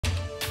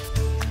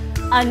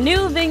A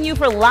new venue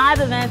for live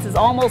events is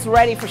almost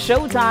ready for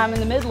showtime in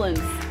the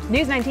Midlands.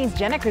 News 19's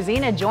Jenna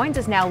Krzina joins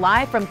us now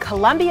live from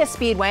Columbia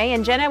Speedway.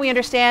 And Jenna, we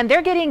understand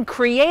they're getting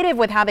creative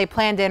with how they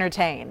plan to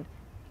entertain.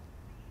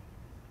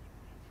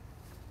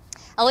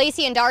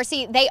 Lacey and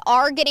Darcy, they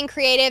are getting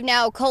creative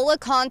now. Cola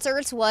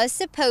Concerts was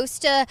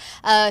supposed to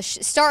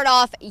start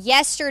off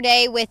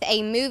yesterday with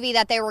a movie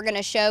that they were going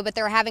to show, but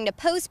they're having to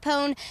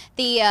postpone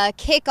the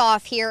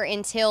kickoff here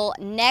until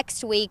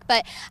next week.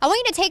 But I want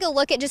you to take a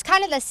look at just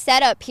kind of the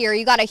setup here.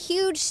 You got a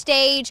huge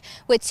stage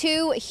with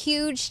two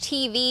huge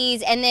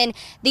TVs, and then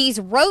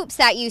these ropes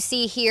that you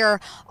see here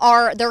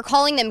they're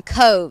calling them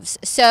coves.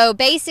 So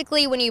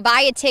basically, when you buy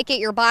a ticket,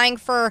 you're buying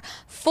for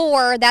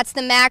 4. That's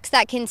the max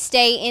that can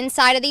stay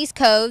inside of these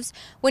coves.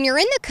 When you're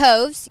in the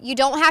coves, you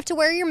don't have to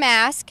wear your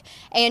mask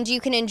and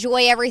you can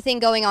enjoy everything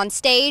going on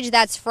stage.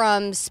 That's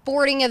from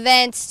sporting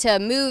events to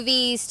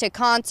movies to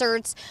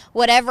concerts,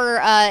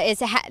 whatever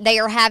they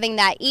are having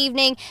that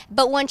evening.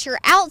 But once you're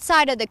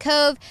outside of the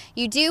cove,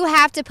 you do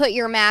have to put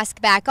your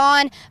mask back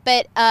on.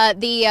 But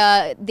the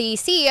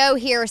CEO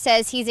here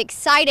says he's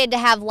excited to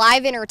have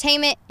live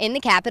entertainment in the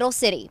capital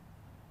city.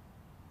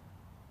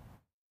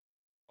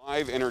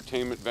 Live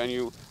entertainment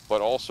venue, but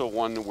also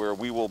one where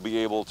we will be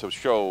able to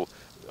show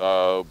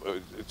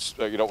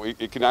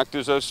it can act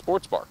as a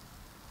sports bar,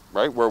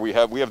 right? Where we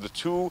have the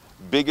 2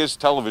 biggest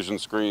television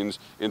screens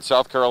in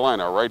South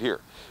Carolina right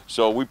here.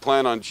 So we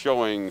plan on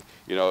showing,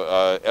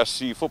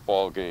 SC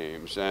football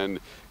games, and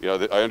I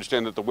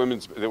understand that the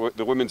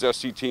women's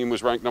SC team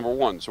was ranked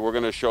 #1, so we're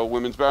going to show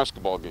women's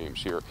basketball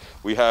games here.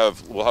 We'll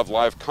have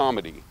live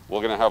comedy.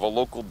 We're going to have a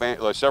local band,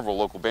 several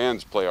local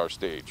bands play our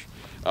stage.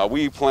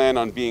 We plan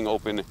on being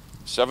open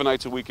 7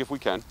 nights a week if we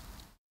can.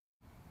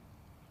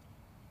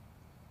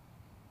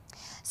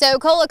 So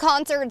Cola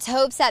Concerts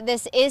hopes that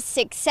this is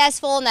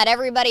successful and that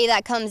everybody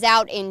that comes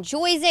out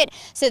enjoys it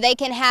so they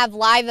can have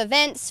live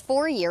events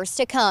for years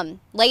to come.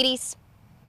 Ladies.